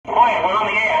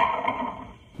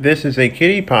This is a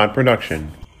Kitty Pod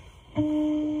production.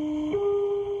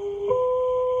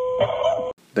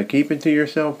 The Keep It To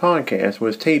Yourself podcast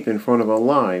was taped in front of a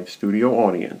live studio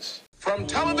audience. From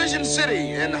Television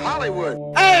City in Hollywood.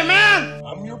 Hey, man!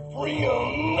 I'm your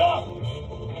friend.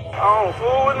 I don't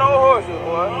fool with no horses,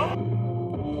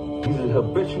 boy. He's an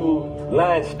habitual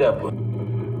line stepper.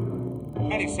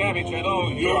 Eddie Savage, I know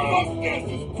Your mustache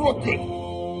is crooked.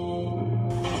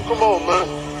 Come on,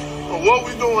 man. What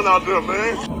we doing out there,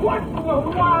 man? What in the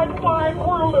wide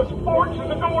world of sports is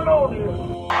going on here?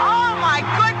 Oh, my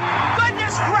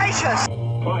goodness gracious!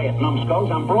 Quiet, numbskulls,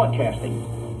 I'm broadcasting.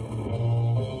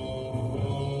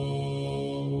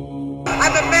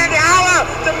 I'm the man the hour,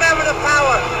 the man with the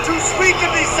power, too sweet to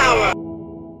be sour.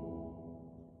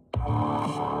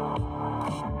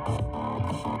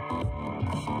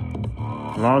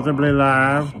 Plausibly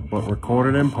live, but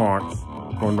recorded in parts,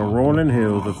 from the rolling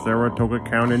hills of Saratoga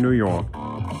County, New York.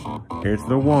 It's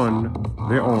the one,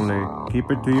 the only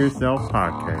Keep It To Yourself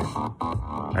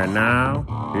podcast. And now,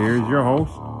 here's your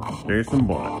host, Jason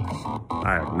Bullitt.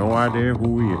 I have no idea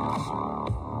who he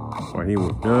is. But he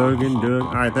was dug and dug.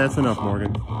 Alright, that's enough,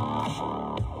 Morgan.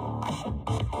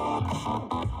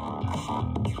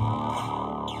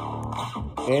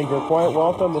 And you're quite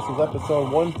welcome. This is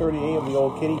episode 138 of the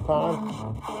Old Kitty Pod,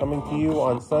 coming to you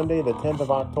on Sunday, the 10th of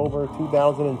October,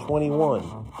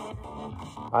 2021.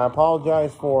 I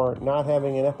apologize for not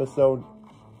having an episode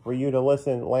for you to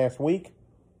listen last week,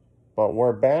 but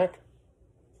we're back,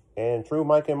 and true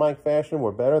Mike and Mike fashion,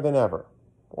 we're better than ever.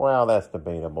 Well, that's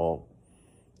debatable.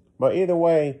 But either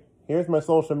way, here's my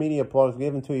social media plugs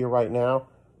given to you right now.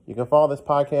 You can follow this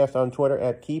podcast on Twitter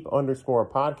at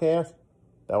keep_podcast.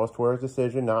 That was Twitter's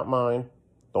decision, not mine.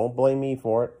 Don't blame me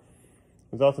for it.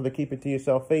 There's also the Keep It To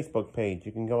Yourself Facebook page.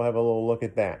 You can go have a little look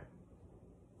at that.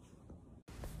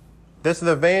 This is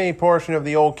the vanity portion of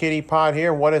the Old Kitty Pod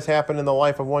here. What has happened in the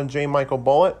life of one J. Michael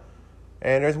Bullitt.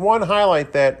 And there's one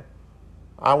highlight that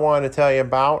I wanted to tell you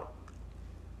about.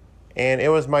 And it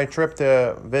was my trip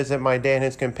to visit my dad and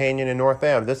his companion in North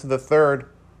Ave. This is the third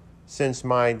since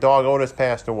my dog Otis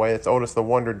passed away. It's Otis the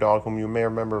Wonder Dog, whom you may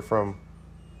remember from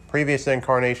previous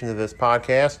incarnations of this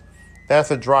podcast. That's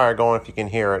a dryer going if you can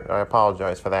hear it. I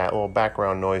apologize for that. A little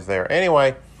background noise there.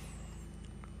 Anyway,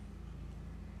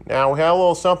 now we had a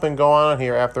little something going on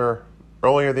here after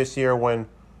earlier this year when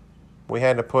we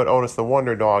had to put Otis the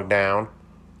Wonder Dog down.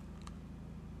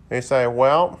 They say,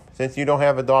 well, since you don't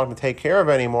have a dog to take care of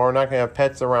anymore, we're not going to have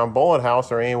pets around Bullitt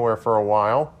House or anywhere for a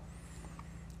while.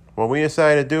 What we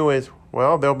decided to do is,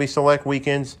 well, there'll be select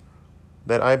weekends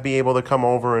that I'd be able to come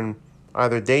over and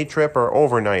either day trip or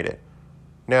overnight it.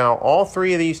 Now, all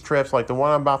three of these trips, like the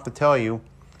one I'm about to tell you,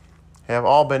 have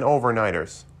all been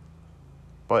overnighters.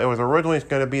 But it was originally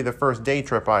going to be the first day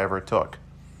trip I ever took.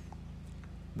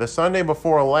 The Sunday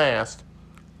before last,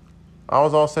 I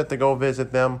was all set to go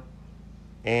visit them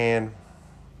and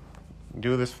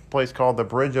do this place called the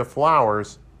Bridge of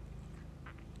Flowers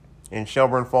in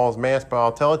Shelburne Falls, Mass. But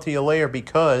I'll tell it to you later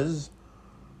because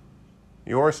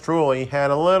yours truly had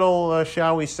a little,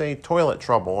 shall we say, toilet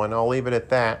trouble, and I'll leave it at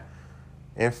that.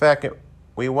 In fact,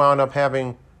 we wound up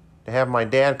having to have my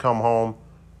dad come home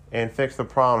and fix the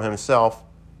problem himself,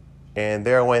 and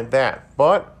there went that.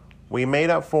 But we made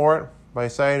up for it by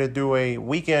deciding to do a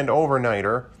weekend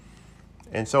overnighter,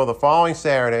 and so the following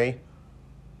Saturday,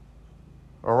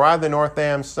 arrived in North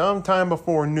Am sometime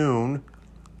before noon,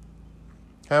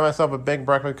 had myself a big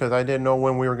breakfast because I didn't know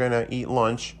when we were going to eat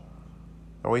lunch.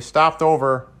 And we stopped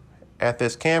over at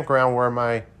this campground where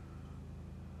my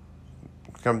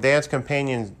dad's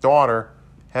companion's daughter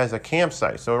has a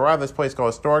campsite. So we arrived at this place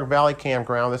called Historic Valley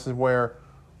Campground. This is where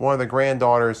one of the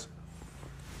granddaughters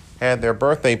had their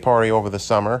birthday party over the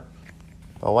summer,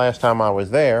 the last time I was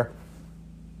there.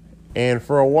 And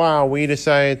for a while, we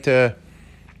decided to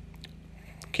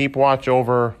keep watch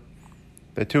over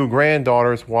the two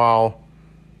granddaughters while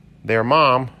their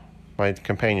mom, my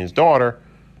companion's daughter,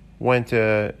 went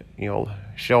to,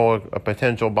 show a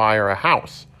potential buyer a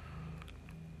house.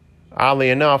 Oddly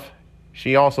enough,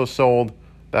 she also sold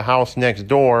the house next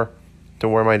door to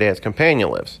where my dad's companion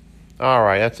lives. All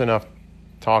right, that's enough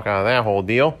talk out of that whole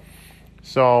deal.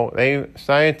 So they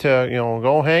decided to,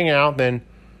 go hang out. Then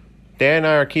Dad and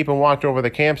I are keeping watch over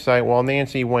the campsite while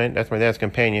Nancy went, that's my dad's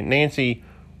companion, Nancy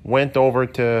went over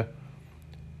to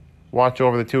watch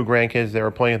over the two grandkids that were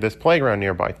playing at this playground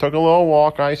nearby. Took a little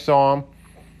walk, I saw them.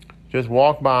 Just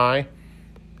walked by,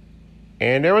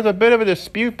 and there was a bit of a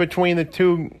dispute between the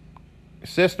two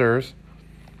sisters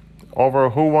over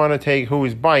who wanted to take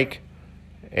whose bike.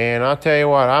 And I'll tell you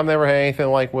what, I've never had anything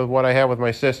like with what I had with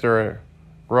my sister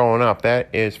growing up. That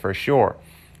is for sure.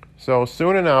 So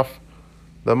soon enough,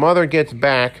 the mother gets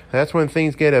back. That's when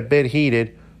things get a bit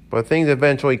heated, but things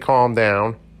eventually calm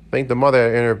down. I think the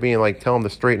mother intervened, like, tell him to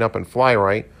straighten up and fly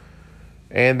right.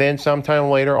 And then sometime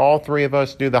later, all three of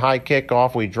us do the high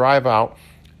kickoff. We drive out.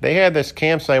 They had this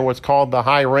campsite, what's called the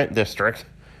High Rent District,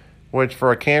 which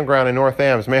for a campground in North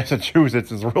Adams,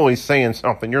 Massachusetts, is really saying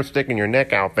something. You're sticking your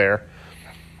neck out there.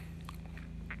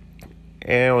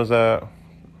 And it was an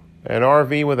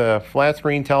RV with a flat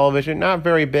screen television. Not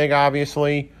very big,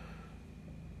 obviously.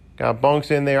 Got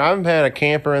bunks in there. I haven't had a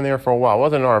camper in there for a while. It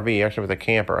wasn't an RV, actually it was a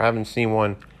camper. I haven't seen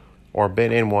one or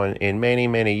been in one in many,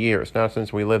 many years. Not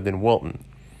since we lived in Wilton.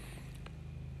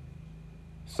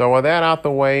 So with that out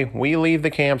the way, we leave the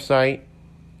campsite.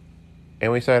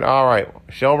 And we said, all right,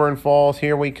 Shelburne Falls,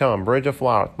 here we come. Bridge of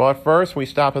Flowers. But first, we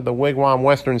stopped at the Wigwam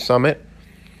Western Summit.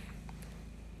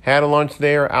 Had a lunch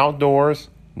there, outdoors.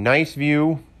 Nice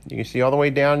view. You can see all the way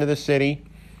down to the city.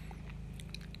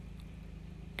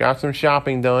 Got some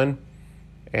shopping done.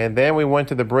 And then we went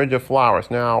to the Bridge of Flowers.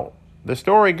 Now, the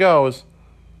story goes,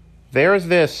 there's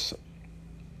this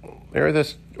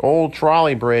old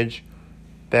trolley bridge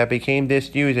that became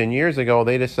disused. And years ago,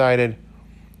 they decided,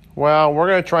 well, we're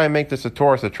going to try and make this a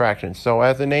tourist attraction. So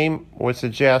as the name would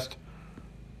suggest,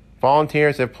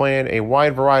 volunteers have planted a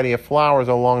wide variety of flowers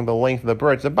along the length of the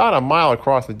bridge. It's about a mile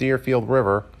across the Deerfield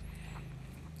River.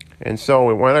 And so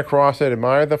we went across it,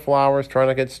 admired the flowers, trying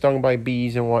to get stung by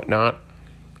bees and whatnot.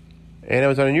 And it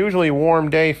was an unusually warm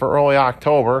day for early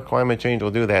October. Climate change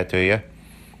will do that to you.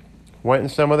 Went in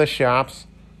some of the shops.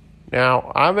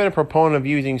 Now, I've been a proponent of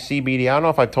using CBD. I don't know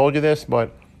if I told you this,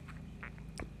 but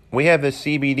we have this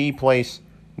CBD place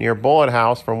near Bullet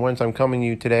House, from whence I'm coming to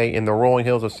you today, in the rolling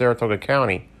hills of Saratoga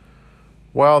County.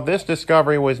 Well, this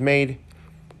discovery was made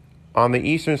on the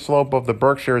eastern slope of the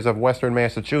Berkshires of western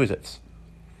Massachusetts.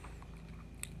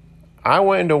 I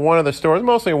went into one of the stores,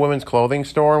 mostly a women's clothing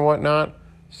store and whatnot,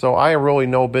 so I have really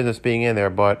no business being in there,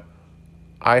 but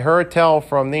I heard tell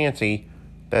from Nancy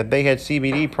that they had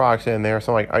CBD products in there,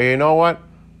 so I'm like, oh, you know what?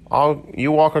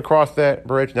 You walk across that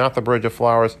bridge, not the Bridge of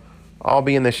Flowers, I'll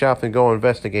be in the shop and go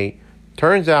investigate.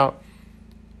 Turns out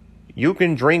you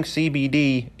can drink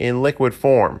CBD in liquid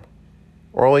form,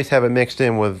 or at least have it mixed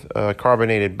in with a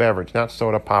carbonated beverage, not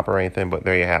soda pop or anything, but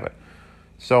there you have it.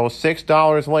 So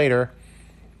 $6 later,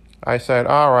 I said,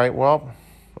 all right, well,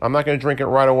 I'm not going to drink it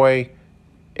right away.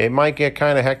 It might get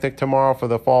kind of hectic tomorrow for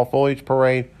the fall foliage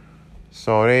parade.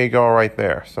 So there you go right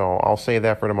there. So I'll save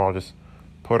that for tomorrow. Just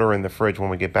put her in the fridge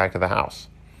when we get back to the house.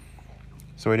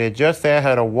 So we did just that.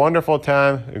 Had a wonderful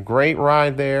time. A great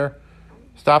ride there.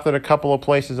 Stopped at a couple of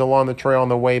places along the trail on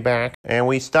the way back. And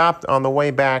we stopped on the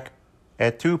way back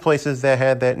at two places that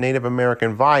had that Native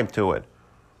American vibe to it.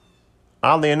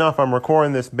 Oddly enough, I'm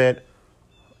recording this bit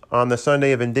on the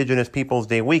Sunday of Indigenous Peoples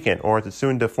Day weekend, or as it's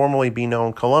soon to formally be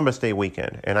known, Columbus Day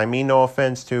weekend. And I mean no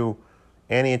offense to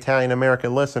any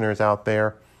Italian-American listeners out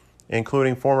there,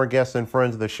 including former guests and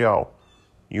friends of the show.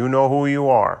 You know who you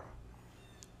are.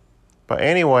 But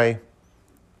anyway,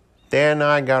 Dan and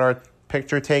I got our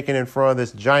picture taken in front of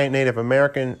this giant Native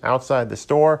American outside the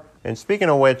store. And speaking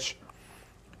of which,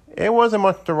 it wasn't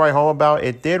much to write home about.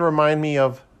 It did remind me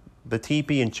of the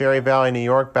teepee in Cherry Valley, New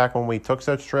York, back when we took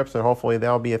such trips, and hopefully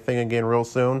that'll be a thing again real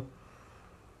soon.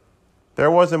 There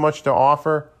wasn't much to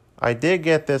offer. I did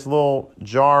get this little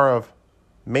jar of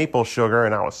maple sugar,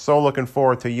 and I was so looking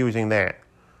forward to using that.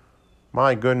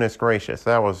 My goodness gracious,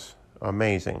 that was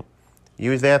amazing.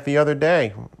 Used that the other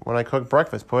day when I cooked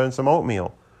breakfast, put in some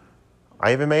oatmeal.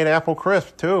 I even made apple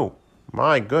crisp too.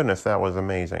 My goodness, that was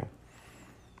amazing.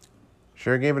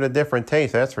 Sure gave it a different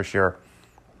taste, that's for sure.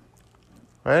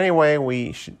 But anyway,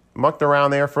 we mucked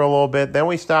around there for a little bit. Then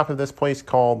we stopped at this place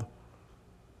called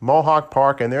Mohawk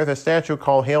Park, and there's a statue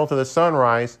called Hail to the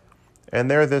Sunrise. And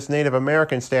there's this Native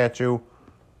American statue,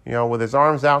 you know, with his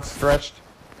arms outstretched.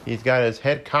 He's got his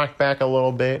head cocked back a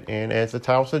little bit, and as the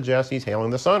title suggests, he's hailing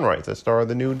the sunrise, the star of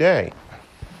the new day.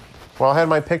 Well, I had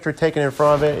my picture taken in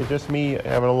front of it. It's just me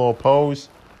having a little pose.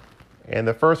 And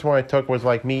the first one I took was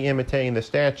like me imitating the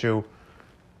statue,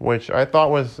 which I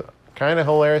thought was kind of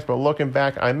hilarious, but looking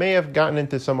back, I may have gotten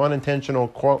into some unintentional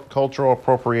cultural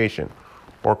appropriation,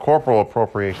 or corporal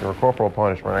appropriation, or corporal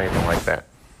punishment, or anything like that.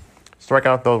 Strike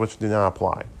out those which do not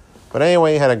apply. But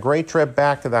anyway, had a great trip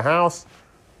back to the house,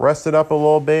 rested up a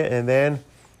little bit, and then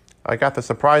I got the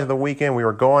surprise of the weekend. We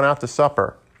were going out to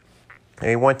supper, and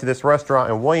we went to this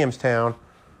restaurant in Williamstown,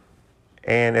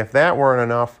 and if that weren't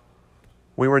enough,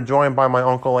 we were joined by my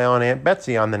Uncle Al and Aunt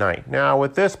Betsy on the night. Now,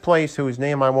 with this place, whose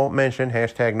name I won't mention,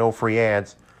 hashtag no free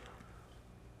ads,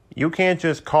 you can't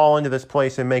just call into this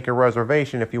place and make a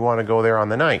reservation if you want to go there on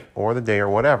the night, or the day, or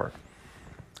whatever.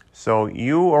 So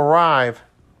you arrive,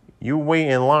 you wait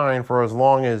in line for as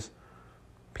long as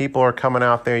people are coming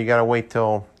out there. You got to wait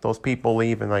till those people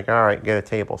leave and like, all right, get a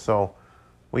table. So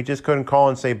we just couldn't call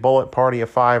and say Bullet Party of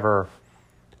 5 or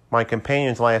my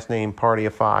companion's last name Party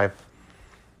of 5.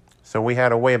 So we had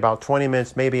to wait about 20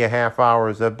 minutes, maybe a half hour.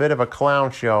 It was a bit of a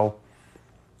clown show.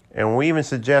 And we even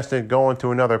suggested going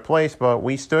to another place, but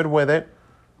we stood with it.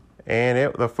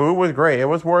 And the food was great. It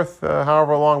was worth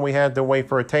however long we had to wait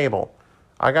for a table.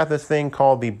 I got this thing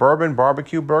called the Bourbon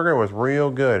Barbecue Burger. It was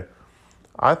real good.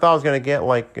 I thought I was going to get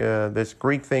like this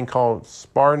Greek thing called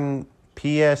Spartan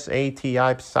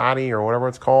Psati or whatever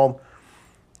it's called,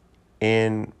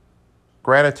 in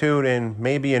gratitude and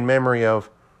maybe in memory of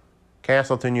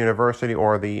Castleton University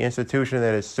or the institution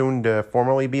that is soon to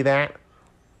formally be that.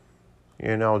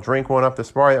 You know, drink one up the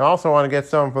Spartan. I also want to get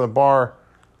some for the bar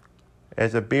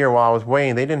as a beer while I was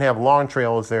waiting. They didn't have Long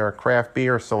Trail as their craft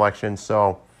beer selection,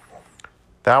 so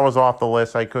that was off the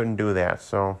list. I couldn't do that.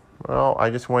 So, well, I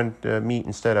just went meat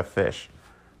instead of fish.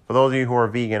 For those of you who are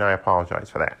vegan, I apologize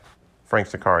for that. Frank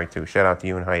Sakari, too. Shout out to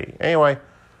you and Heidi. Anyway,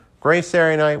 great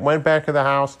Saturday night. Went back to the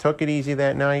house. Took it easy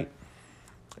that night.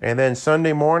 And then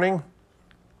Sunday morning,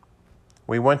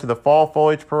 we went to the Fall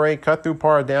Foliage Parade, cut through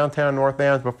part of downtown North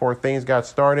Adams before things got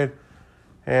started.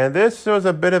 And this was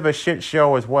a bit of a shit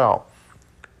show as well.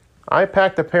 I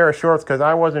packed a pair of shorts because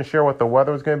I wasn't sure what the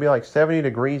weather was going to be like. 70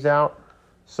 degrees out.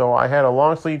 So I had a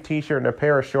long sleeve t-shirt and a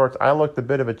pair of shorts. I looked a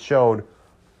bit of a chode.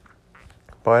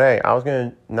 But hey, I was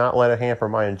going to not let it hamper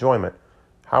my enjoyment.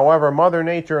 However, Mother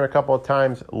Nature a couple of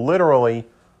times literally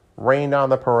rained on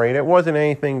the parade. It wasn't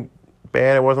anything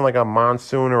bad. It wasn't like a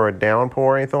monsoon or a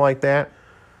downpour or anything like that.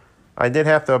 I did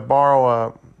have to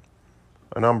borrow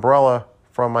an umbrella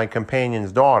from my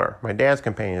companion's daughter. My dad's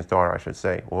companion's daughter, I should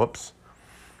say. Whoops.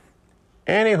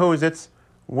 Anywho's,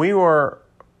 we were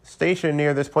stationed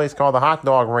near this place called the Hot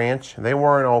Dog Ranch. They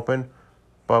weren't open,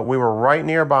 but we were right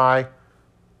nearby.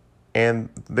 And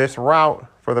this route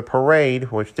for the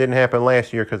parade, which didn't happen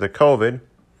last year because of COVID,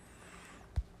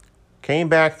 came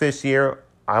back this year.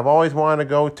 I've always wanted to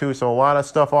go to, so a lot of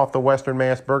stuff off the Western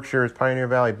Mass Berkshires Pioneer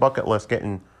Valley bucket list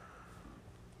getting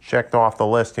checked off the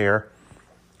list here.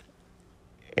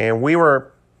 And we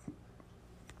were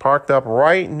parked up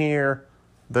right near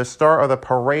the start of the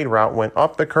parade route, went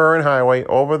up the Curran Highway,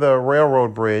 over the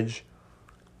railroad bridge.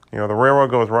 You know, the railroad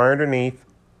goes right underneath.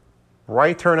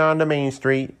 Right turn onto Main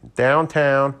Street,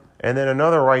 downtown, and then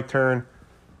another right turn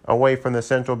away from the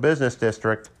Central Business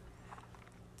District.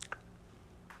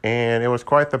 And it was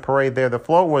quite the parade there. The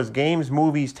float was games,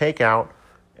 movies, takeout,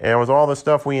 and it was all the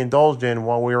stuff we indulged in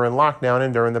while we were in lockdown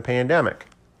and during the pandemic.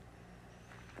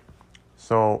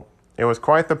 So it was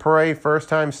quite the parade, first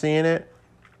time seeing it.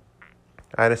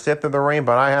 I had to sit through the rain,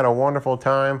 but I had a wonderful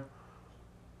time.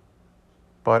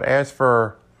 But as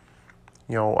for,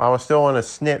 you know, I was still in a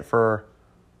snit for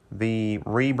the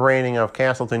rebranding of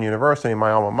Castleton University,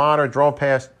 my alma mater. Drove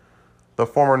past the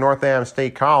former North Adams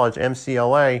State College,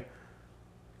 MCLA. A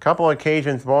couple of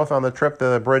occasions, both on the trip to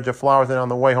the Bridge of Flowers and on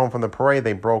the way home from the parade,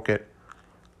 they broke it.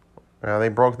 They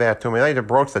broke that to me. They just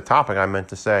broached the topic, I meant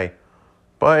to say.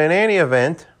 But in any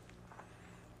event,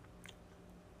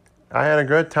 I had a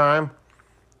good time.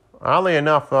 Oddly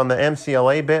enough, on the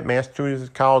MCLA bit, Massachusetts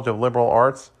College of Liberal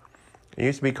Arts, it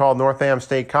used to be called North Adams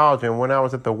State College, and when I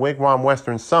was at the Wigwam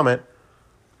Western Summit,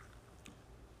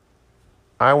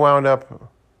 I wound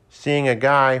up seeing a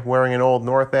guy wearing an old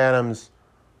North Adams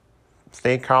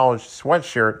State College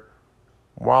sweatshirt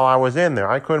while I was in there.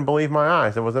 I couldn't believe my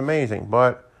eyes. It was amazing.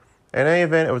 But in any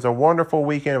event, it was a wonderful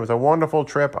weekend. It was a wonderful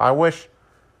trip. I wish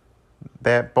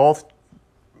that both,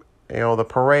 you know, the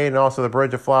parade and also the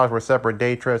Bridge of Flowers were separate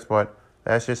day trips, but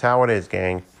that's just how it is,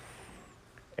 gang.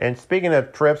 And speaking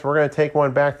of trips, we're going to take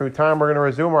one back through time. We're going to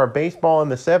resume our Baseball in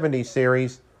the 70s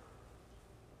series,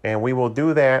 and we will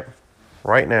do that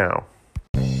right now.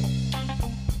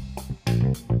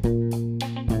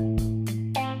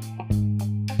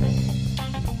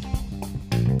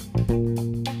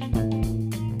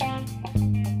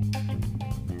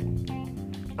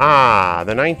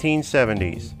 The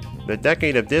 1970s. The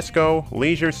decade of disco,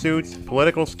 leisure suits,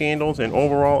 political scandals, and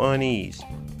overall unease.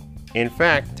 In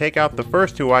fact, take out the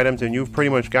first two items and you've pretty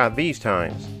much got these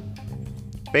times.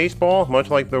 Baseball, much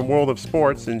like the world of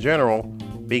sports in general,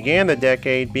 began the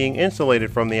decade being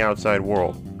insulated from the outside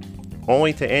world,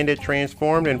 only to end it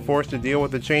transformed and forced to deal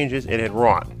with the changes it had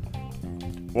wrought.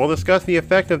 We'll discuss the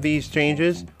effect of these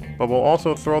changes, but we'll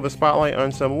also throw the spotlight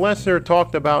on some lesser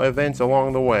talked about events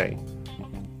along the way.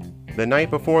 The Night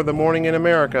Before the Morning in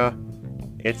America,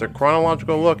 it's a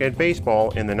chronological look at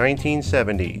baseball in the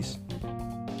 1970s.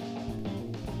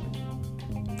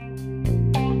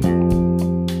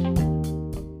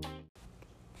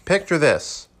 Picture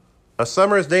this. A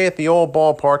summer's day at the old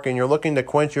ballpark and you're looking to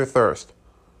quench your thirst.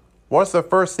 What's the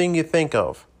first thing you think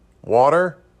of?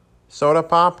 Water? Soda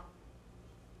pop?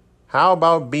 How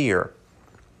about beer?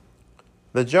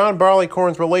 The John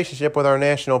Barleycorn's relationship with our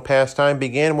national pastime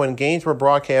began when games were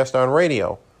broadcast on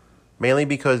radio, mainly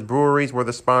because breweries were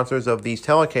the sponsors of these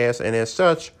telecasts, and as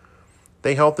such,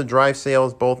 they helped to drive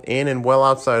sales both in and well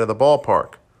outside of the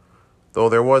ballpark, though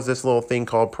there was this little thing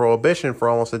called Prohibition for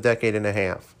almost a decade and a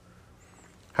half.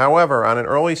 However, on an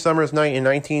early summer's night in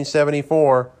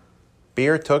 1974,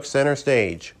 beer took center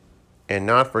stage, and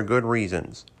not for good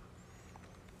reasons.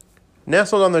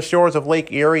 Nestled on the shores of Lake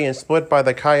Erie and split by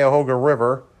the Cuyahoga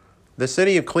River, the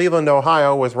city of Cleveland,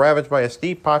 Ohio was ravaged by a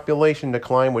steep population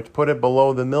decline which put it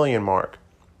below the million mark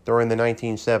during the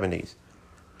 1970s.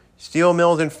 Steel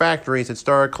mills and factories had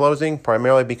started closing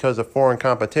primarily because of foreign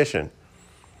competition.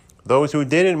 Those who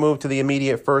didn't move to the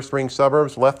immediate first-ring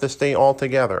suburbs left the state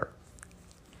altogether.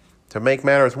 To make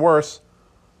matters worse,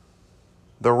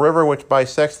 the river which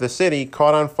bisects the city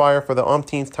caught on fire for the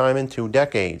umpteenth time in 2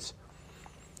 decades.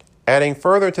 Adding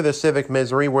further to the civic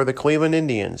misery were the Cleveland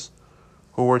Indians,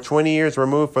 who were 20 years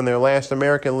removed from their last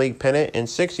American League pennant and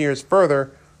 6 years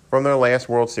further from their last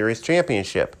World Series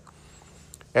championship.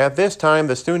 At this time,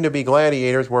 the soon-to-be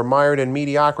Gladiators were mired in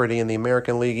mediocrity in the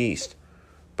American League East.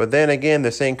 But then again,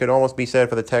 the same could almost be said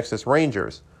for the Texas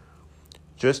Rangers,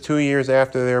 just 2 years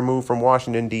after their move from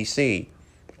Washington, D.C.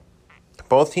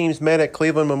 Both teams met at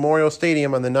Cleveland Memorial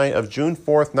Stadium on the night of June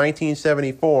 4th,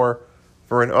 1974,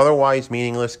 for an otherwise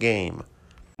meaningless game.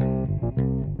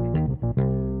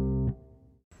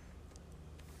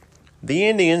 The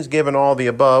Indians, given all the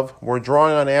above, were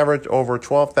drawing on average over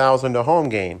 12,000 a home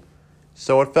game,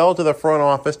 so it fell to the front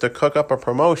office to cook up a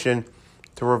promotion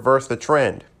to reverse the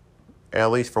trend,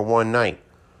 at least for one night.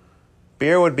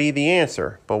 Beer would be the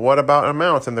answer, but what about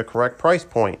amounts and the correct price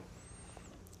point?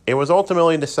 It was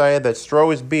ultimately decided that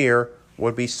Stroh's beer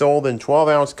would be sold in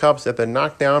 12-ounce cups at the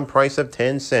knockdown price of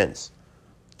 10 cents.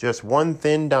 Just one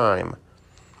thin dime.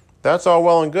 That's all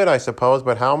well and good, I suppose,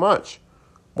 but how much?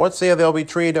 What say they'll be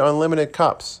treated to unlimited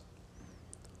cups?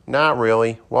 Not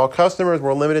really. While customers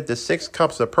were limited to 6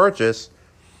 cups a purchase,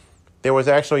 there was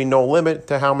actually no limit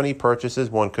to how many purchases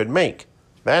one could make.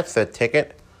 That's the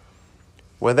ticket.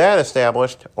 With that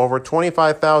established, over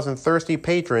 25,000 thirsty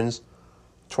patrons,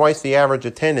 twice the average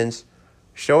attendance,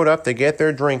 showed up to get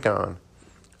their drink on.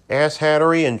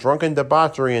 Ass-hattery and drunken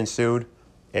debauchery ensued,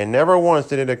 and never once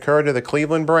did it occur to the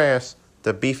Cleveland brass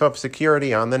to beef up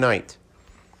security on the night.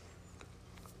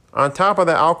 On top of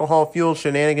the alcohol-fueled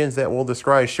shenanigans that we'll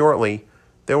describe shortly,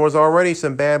 there was already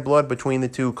some bad blood between the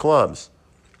two clubs.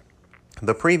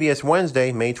 The previous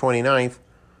Wednesday, May 29th,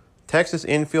 Texas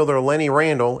infielder Lenny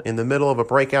Randle, in the middle of a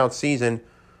breakout season,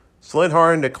 slid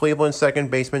hard into Cleveland's second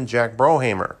baseman Jack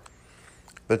Brohamer.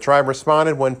 The Tribe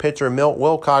responded when pitcher Milt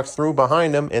Wilcox threw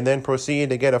behind him and then proceeded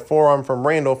to get a forearm from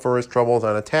Randle for his troubles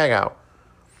on a tagout.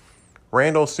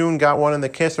 Randle soon got one in the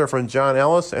kisser from John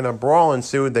Ellis, and a brawl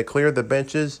ensued that cleared the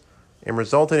benches and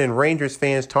resulted in Rangers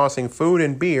fans tossing food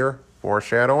and beer,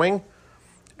 foreshadowing,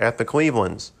 at the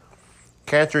Clevelands.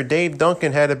 Catcher Dave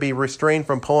Duncan had to be restrained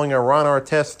from pulling a Ron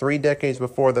Artest 3 decades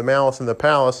before the Malice in the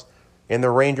Palace in the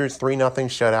Rangers' 3-0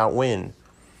 shutout win.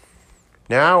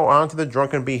 Now, on to the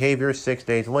drunken behavior 6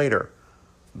 days later.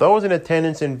 Those in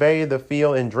attendance invaded the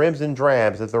field in dribs and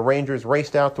drabs as the Rangers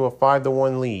raced out to a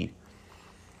 5-1 lead.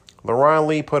 LeRon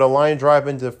Lee put a line drive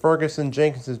into Ferguson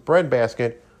Jenkins'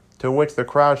 breadbasket, to which the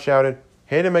crowd shouted,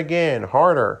 "Hit him again,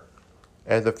 harder,"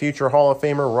 as the future Hall of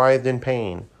Famer writhed in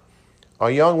pain. A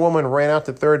young woman ran out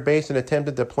to third base and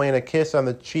attempted to plant a kiss on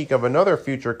the cheek of another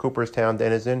future Cooperstown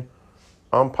denizen,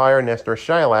 umpire Nestor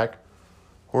Shylock,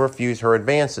 who refused her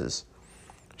advances.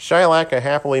 Shylock, a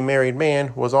happily married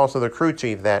man, was also the crew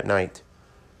chief that night.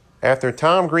 After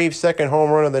Tom Greaves' second home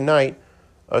run of the night,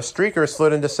 a streaker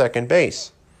slid into second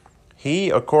base. He,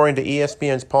 according to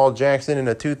ESPN's Paul Jackson in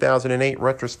a 2008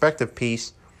 retrospective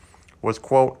piece, was,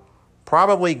 quote,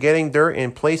 "probably getting dirt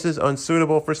in places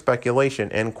unsuitable for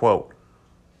speculation," end quote.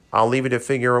 I'll leave you to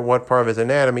figure out what part of his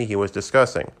anatomy he was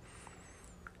discussing.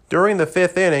 During the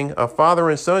 5th inning, a father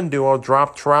and son duo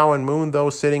dropped trow and mooned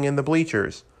those sitting in the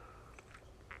bleachers.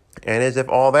 And as if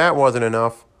all that wasn't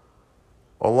enough,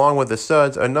 along with the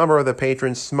suds, a number of the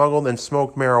patrons smuggled and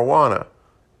smoked marijuana,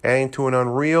 adding to an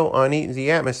unreal, uneasy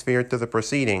atmosphere to the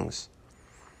proceedings.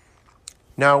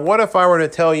 Now, what if I were to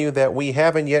tell you that we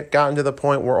haven't yet gotten to the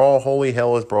point where all holy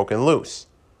hell is broken loose?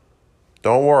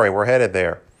 Don't worry, we're headed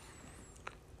there.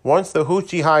 Once the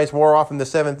hoochie highs wore off in the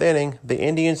 7th inning, the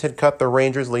Indians had cut the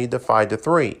Rangers' lead to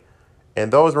 5-3,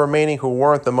 and those remaining who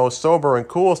weren't the most sober and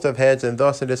coolest of heads and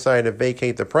thus had decided to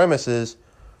vacate the premises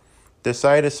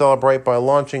decided to celebrate by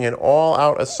launching an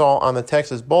all-out assault on the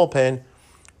Texas bullpen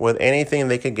with anything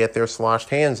they could get their sloshed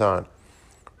hands on.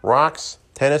 Rocks,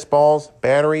 tennis balls,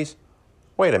 batteries.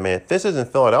 Wait a minute, this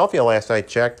isn't Philadelphia last I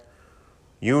checked.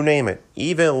 You name it,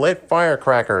 even lit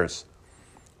firecrackers.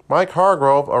 Mike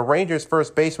Hargrove, a Rangers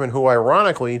first baseman who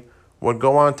ironically would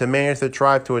go on to manage the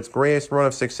Tribe to its greatest run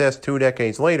of success 2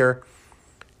 decades later,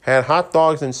 had hot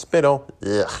dogs and spittle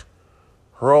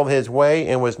hurled his way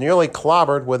and was nearly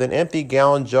clobbered with an empty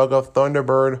gallon jug of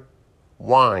Thunderbird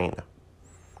wine.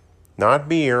 Not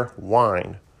beer,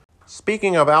 wine.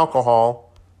 Speaking of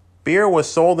alcohol, beer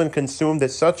was sold and consumed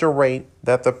at such a rate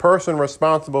that the person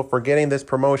responsible for getting this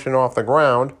promotion off the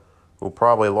ground, who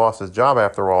probably lost his job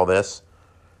after all this,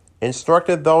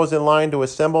 instructed those in line to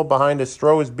assemble behind a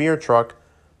Stroh's beer truck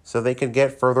so they could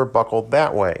get further buckled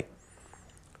that way.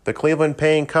 The Cleveland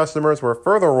paying customers were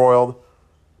further roiled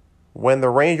when the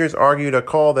Rangers argued a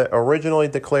call that originally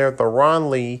declared the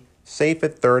Ron Lee safe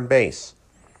at third base.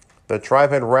 The Tribe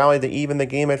had rallied to even the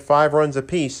game at 5 runs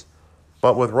apiece,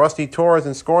 but with Rusty Torres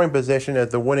in scoring position as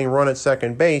the winning run at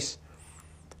second base,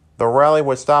 the rally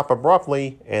would stop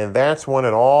abruptly, and that's when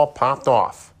it all popped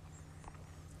off.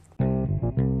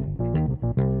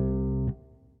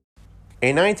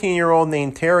 A 19-year-old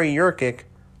named Terry Yurkic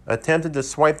attempted to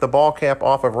swipe the ball cap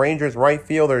off of Rangers right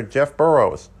fielder Jeff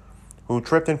Burrows, who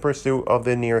tripped in pursuit of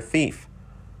the near thief.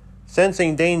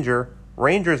 Sensing danger,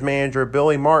 Rangers manager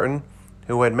Billy Martin,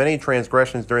 who had many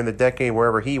transgressions during the decade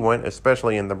wherever he went,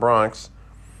 especially in the Bronx,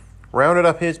 rounded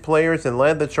up his players and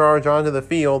led the charge onto the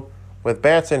field with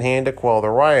bats in hand to quell the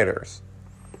rioters.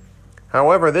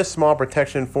 However, this small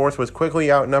protection force was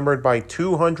quickly outnumbered by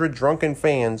 200 drunken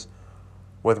fans,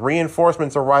 with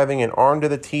reinforcements arriving and armed to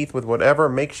the teeth with whatever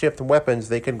makeshift weapons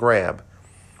they could grab.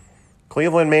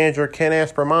 Cleveland manager Ken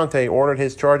Aspromonte ordered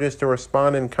his charges to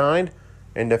respond in kind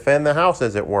and defend the house,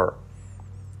 as it were.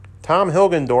 Tom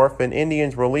Hilgendorf, an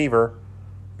Indians reliever,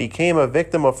 became a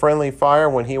victim of friendly fire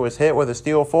when he was hit with a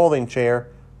steel folding chair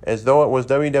as though it was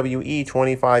WWE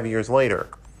 25 years later.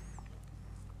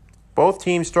 Both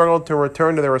teams struggled to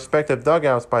return to their respective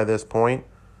dugouts by this point,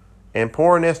 and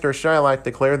poor Nestor Chylak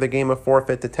declared the game a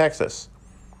forfeit to Texas.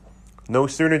 No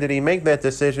sooner did he make that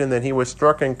decision than he was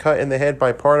struck and cut in the head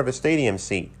by part of a stadium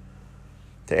seat.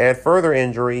 To add further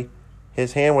injury,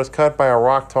 his hand was cut by a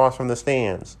rock toss from the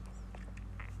stands.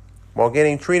 While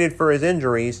getting treated for his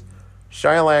injuries,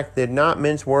 Chylak did not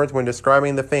mince words when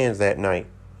describing the fans that night.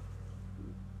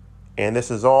 And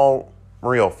this is all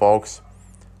real, folks.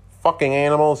 Fucking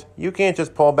animals. You can't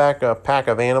just pull back a pack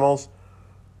of animals.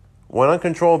 When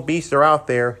uncontrolled beasts are out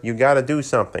there, you gotta do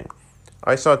something.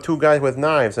 I saw 2 guys with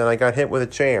knives and I got hit with a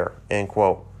chair, end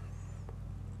quote.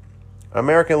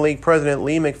 American League President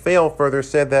Lee MacPhail further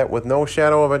said that with no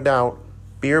shadow of a doubt,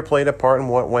 beer played a part in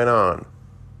what went on.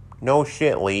 No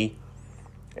shit, Lee.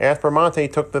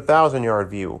 Aspromonte took the 1,000-yard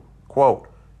view. Quote,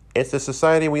 "It's the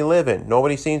society we live in.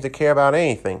 Nobody seems to care about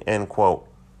anything," end quote.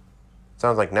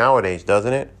 Sounds like nowadays,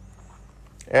 doesn't it?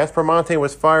 Aspromonte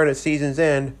was fired at season's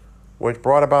end, which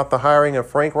brought about the hiring of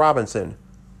Frank Robinson,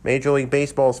 Major League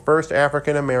Baseball's first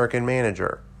African-American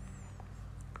manager.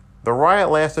 The riot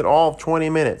lasted all of 20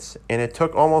 minutes, and it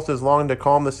took almost as long to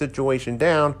calm the situation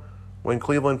down when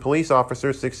Cleveland police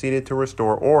officers succeeded to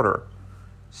restore order.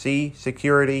 See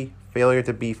security, failure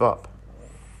to beef up.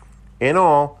 In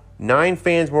all, 9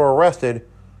 fans were arrested,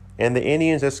 and the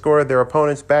Indians escorted their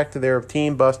opponents back to their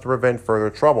team bus to prevent further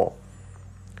trouble.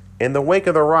 In the wake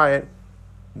of the riot,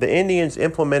 the Indians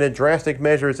implemented drastic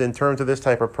measures in terms of this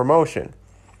type of promotion.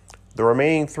 The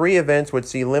remaining 3 events would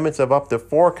see limits of up to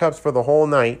 4 cups for the whole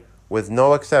night, with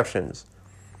no exceptions.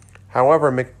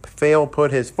 However, MacPhail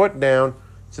put his foot down,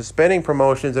 suspending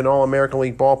promotions in all American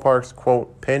League ballparks,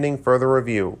 quote, pending further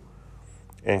review,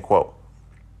 end quote.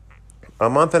 A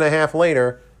month and a half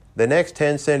later, the next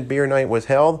 10-cent beer night was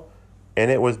held, and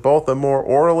it was both a more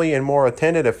orderly and more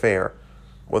attended affair,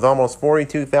 with almost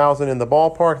 42,000 in the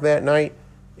ballpark that night,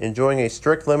 enjoying a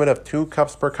strict limit of 2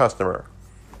 cups per customer.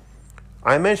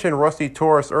 I mentioned Rusty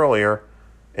Torres earlier,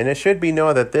 and it should be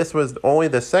known that this was only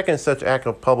the second such act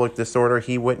of public disorder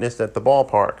he witnessed at the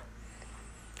ballpark.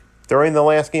 During the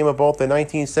last game of both the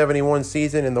 1971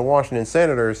 season and the Washington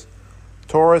Senators,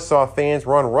 Torres saw fans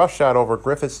run roughshod over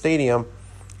Griffith Stadium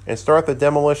and start the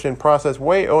demolition process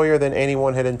way earlier than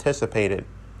anyone had anticipated.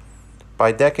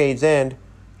 By decade's end,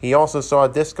 he also saw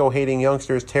disco-hating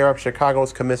youngsters tear up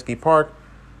Chicago's Comiskey Park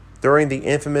during the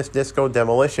infamous disco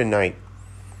demolition night.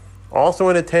 Also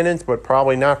in attendance, but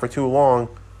probably not for too long,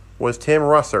 was Tim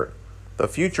Russert, the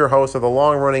future host of the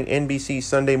long-running NBC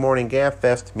Sunday morning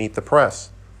gabfest Meet the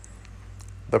Press.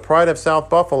 The pride of South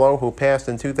Buffalo, who passed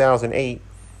in 2008,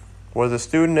 was a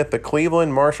student at the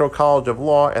Cleveland Marshall College of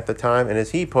Law at the time, and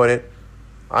as he put it,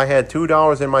 I had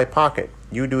 $2 in my pocket.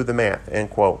 You do the math, end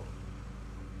quote.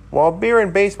 While beer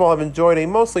and baseball have enjoyed a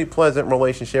mostly pleasant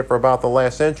relationship for about the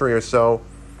last century or so,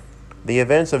 the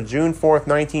events of June 4th,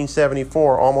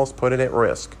 1974 almost put it at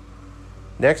risk.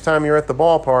 Next time you're at the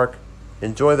ballpark,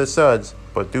 enjoy the suds,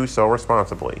 but do so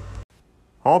responsibly.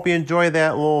 Hope you enjoyed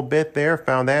that little bit there,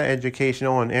 found that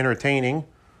educational and entertaining.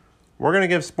 We're going to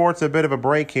give sports a bit of a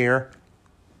break here,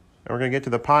 and we're going to get to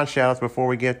the pod shoutouts before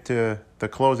we get to the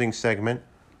closing segment.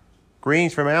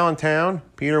 Greetings from Allentown.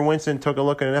 Peter Winston took a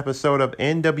look at an episode of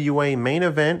NWA Main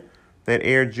Event that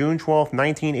aired June 12,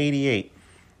 1988.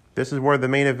 This is where the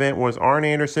main event was Arn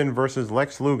Anderson versus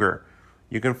Lex Luger.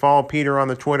 You can follow Peter on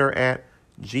the Twitter at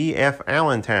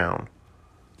GFAllentown.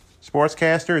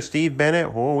 Sportscaster Steve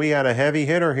Bennett. Oh, we got a heavy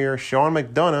hitter here. Sean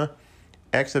McDonough,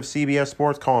 ex of CBS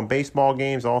Sports, calling baseball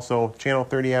games. Also, Channel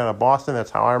 30 out of Boston.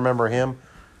 That's how I remember him.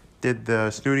 Did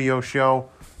the studio show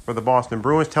for the Boston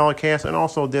Bruins telecast, and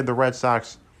also did the Red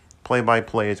Sox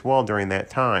play-by-play as well during that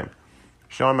time.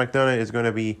 Sean McDonough is going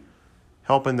to be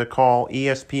helping to call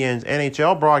ESPN's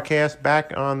NHL broadcast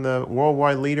back on the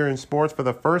worldwide leader in sports for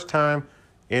the first time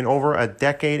in over a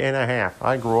decade and a half.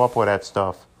 I grew up with that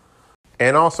stuff.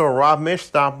 And also, Rob Misch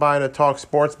stopped by to talk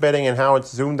sports betting and how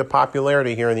it's zoomed to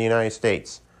popularity here in the United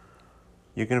States.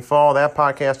 You can follow that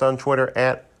podcast on Twitter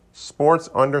at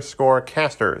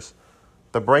sports_casters.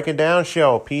 The Break It Down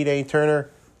Show, Pete A. Turner.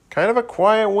 Kind of a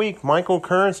quiet week. Michael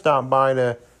Kern stopped by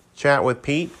to chat with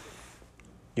Pete.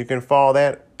 You can follow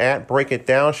that at Break It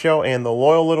Down Show. And the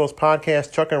Loyal Littles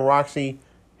podcast, Chuck and Roxy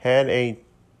had a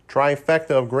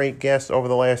trifecta of great guests over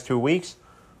the last 2 weeks.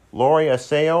 Lori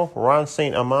Aseo, Ron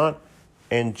St. Amant,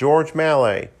 and George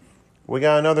Mallet. We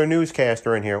got another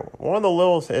newscaster in here. One of the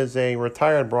Littles is a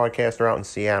retired broadcaster out in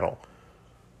Seattle.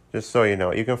 Just so you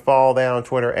know. You can follow that on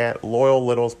Twitter at Loyal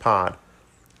Littles Pod.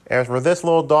 As for this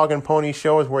little dog and pony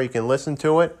show is where you can listen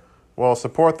to it. Well,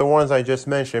 support the ones I just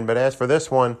mentioned. But as for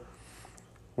this one,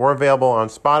 we're available on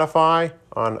Spotify,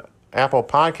 on Apple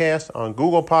Podcasts, on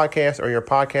Google Podcasts, or your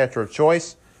podcatcher of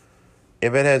choice.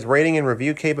 If it has rating and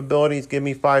review capabilities, give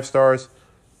me 5 stars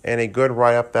and a good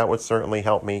write-up. That would certainly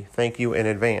help me. Thank you in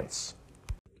advance.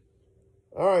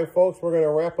 All right, folks, we're going to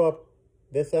wrap up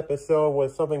this episode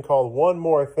with something called One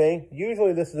More Thing.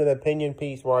 Usually this is an opinion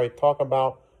piece where I talk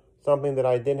about something that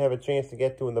I didn't have a chance to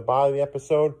get to in the body of the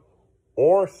episode,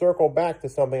 or circle back to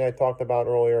something I talked about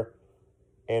earlier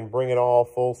and bring it all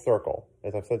full circle.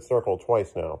 As I've said circle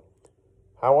twice now.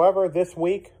 However, this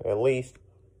week, at least,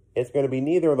 it's going to be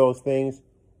neither of those things,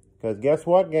 because guess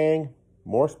what, gang?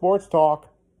 More sports talk.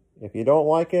 If you don't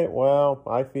like it, well,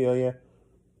 I feel you.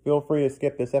 Feel free to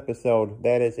skip this episode.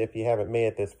 That is, if you haven't made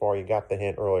it this far, you got the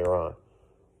hint earlier on.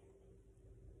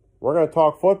 We're going to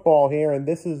talk football here, and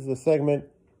this is the segment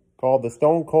called the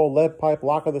Stone Cold Lead Pipe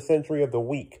Lock of the Century of the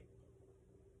Week.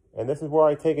 And this is where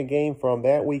I take a game from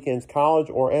that weekend's college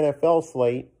or NFL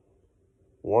slate,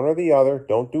 one or the other,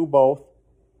 don't do both.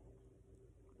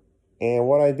 And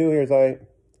what I do here is I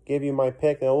give you my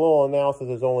pick, and a little analysis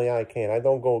is only I can. I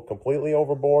don't go completely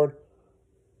overboard.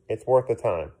 It's worth the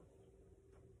time.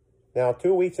 Now,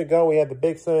 2 weeks ago, we had the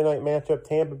big Sunday night matchup,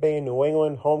 Tampa Bay and New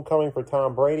England, homecoming for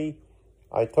Tom Brady.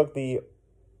 I took the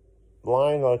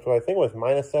line, which I think was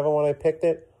 -7 when I picked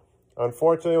it.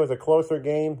 Unfortunately, it was a closer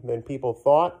game than people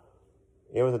thought.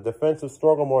 It was a defensive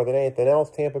struggle more than anything else.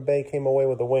 Tampa Bay came away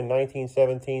with a win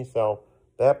 19-17, so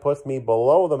that puts me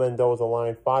below the Mendoza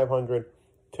line, 500,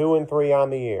 2-3 on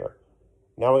the year.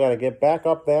 Now we got to get back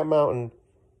up that mountain,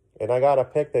 and I got a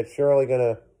pick that's surely going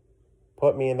to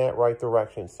put me in that right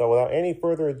direction. So without any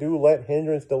further ado, let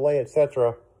hindrance, delay,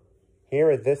 etc.,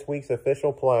 here is this week's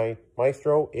official play.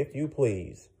 Maestro, if you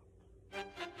please.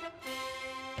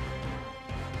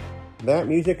 That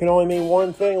music can only mean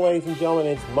one thing, ladies and gentlemen.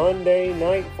 It's Monday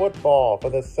Night Football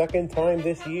for the second time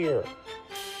this year.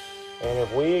 And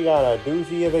if we got a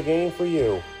doozy of a game for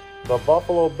you, the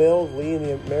Buffalo Bills leading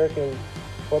the American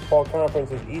Football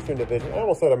Conference's Eastern Division. I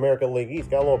almost said American League East.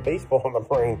 Got a little baseball on the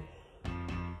brain.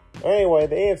 Anyway,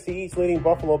 the AFC East leading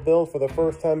Buffalo Bills for the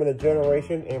first time in a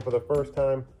generation and for the first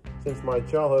time since my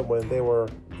childhood when they were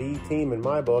the team in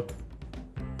my book.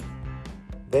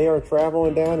 They are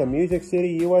traveling down to Music City,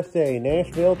 USA,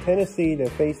 Nashville, Tennessee to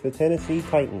face the Tennessee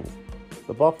Titans.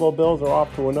 The Buffalo Bills are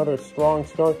off to another strong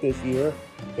start this year.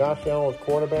 Josh Allen is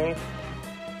quarterback,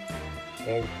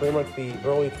 and pretty much the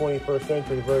early 21st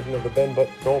century version of the bend but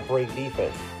don't break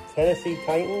defense. Tennessee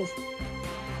Titans,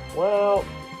 well,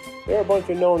 they're a bunch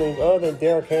of no-names other than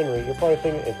Derrick Henry. You're probably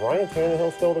thinking, is Ryan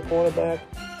Tannehill still the quarterback?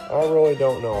 I really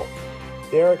don't know.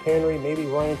 Derrick Henry, maybe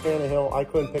Ryan Tannehill. I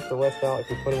couldn't pick the rest out if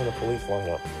you put him in a police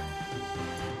lineup.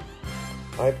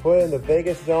 I put in the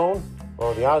Vegas zone,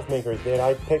 or the odds makers did.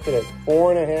 I picked it at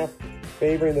 4.5,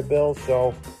 favoring the Bills,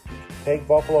 so take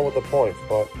Buffalo with the points.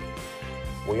 But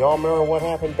we all remember what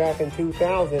happened back in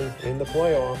 2000 in the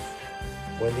playoffs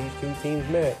when these two teams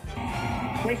met.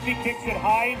 Christie kicks it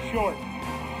high and short.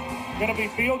 Going to be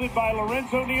fielded by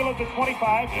Lorenzo Neal at the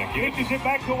 25. Pitches it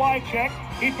back to Wycheck.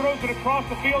 He throws it across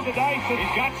the field to Dyson.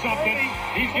 He's got something.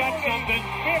 30, He's got 40, something.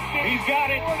 50, He's got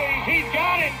it. 40, He's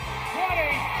got it. 20,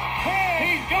 10.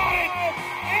 He's got it.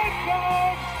 End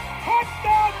zone.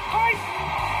 Touchdown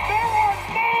Titans. There are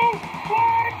no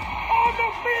flags on the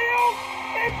field.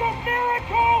 It's a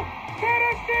miracle.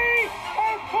 Tennessee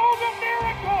has pulled a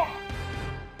miracle.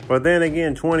 But then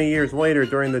again, 20 years later,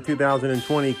 during the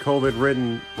 2020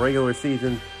 COVID-ridden regular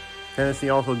season, Tennessee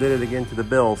also did it again to the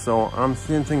Bills. So I'm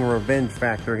sensing a revenge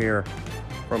factor here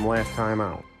from last time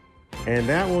out. And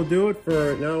that will do it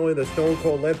for not only the Stone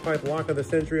Cold Lead Pipe Lock of the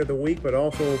Century of the Week, but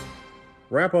also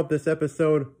wrap up this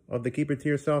episode of the Keep It To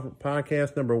Yourself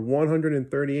podcast, number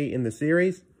 138 in the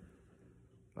series.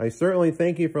 I certainly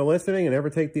thank you for listening and never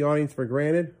take the audience for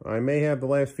granted. I may have the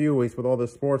last few weeks with all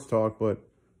this sports talk, but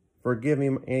forgive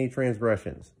me any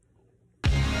transgressions.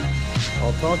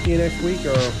 I'll talk to you next week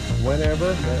or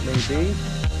whenever that may be.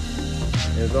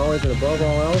 As always, and above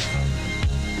all else,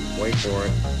 wait for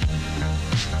it.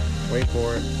 Wait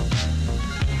for it.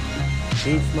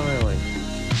 Keep smiling.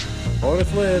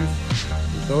 Otis lives,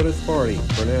 and so does Sparty,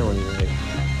 for now anyway.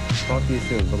 Talk to you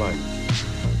soon. Bye-bye.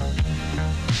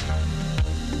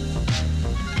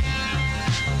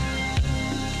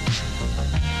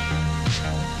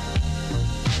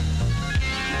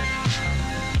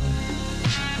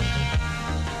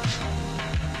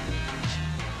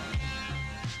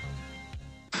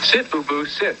 Sit, boo-boo,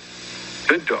 sit.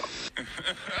 Good dog. There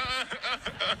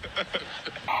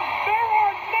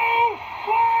are no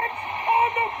flags on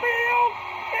the field.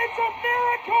 It's a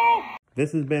miracle.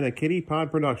 This has been a Kitty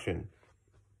Pod production,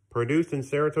 produced in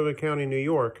Saratoga County, New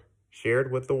York,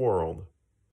 shared with the world.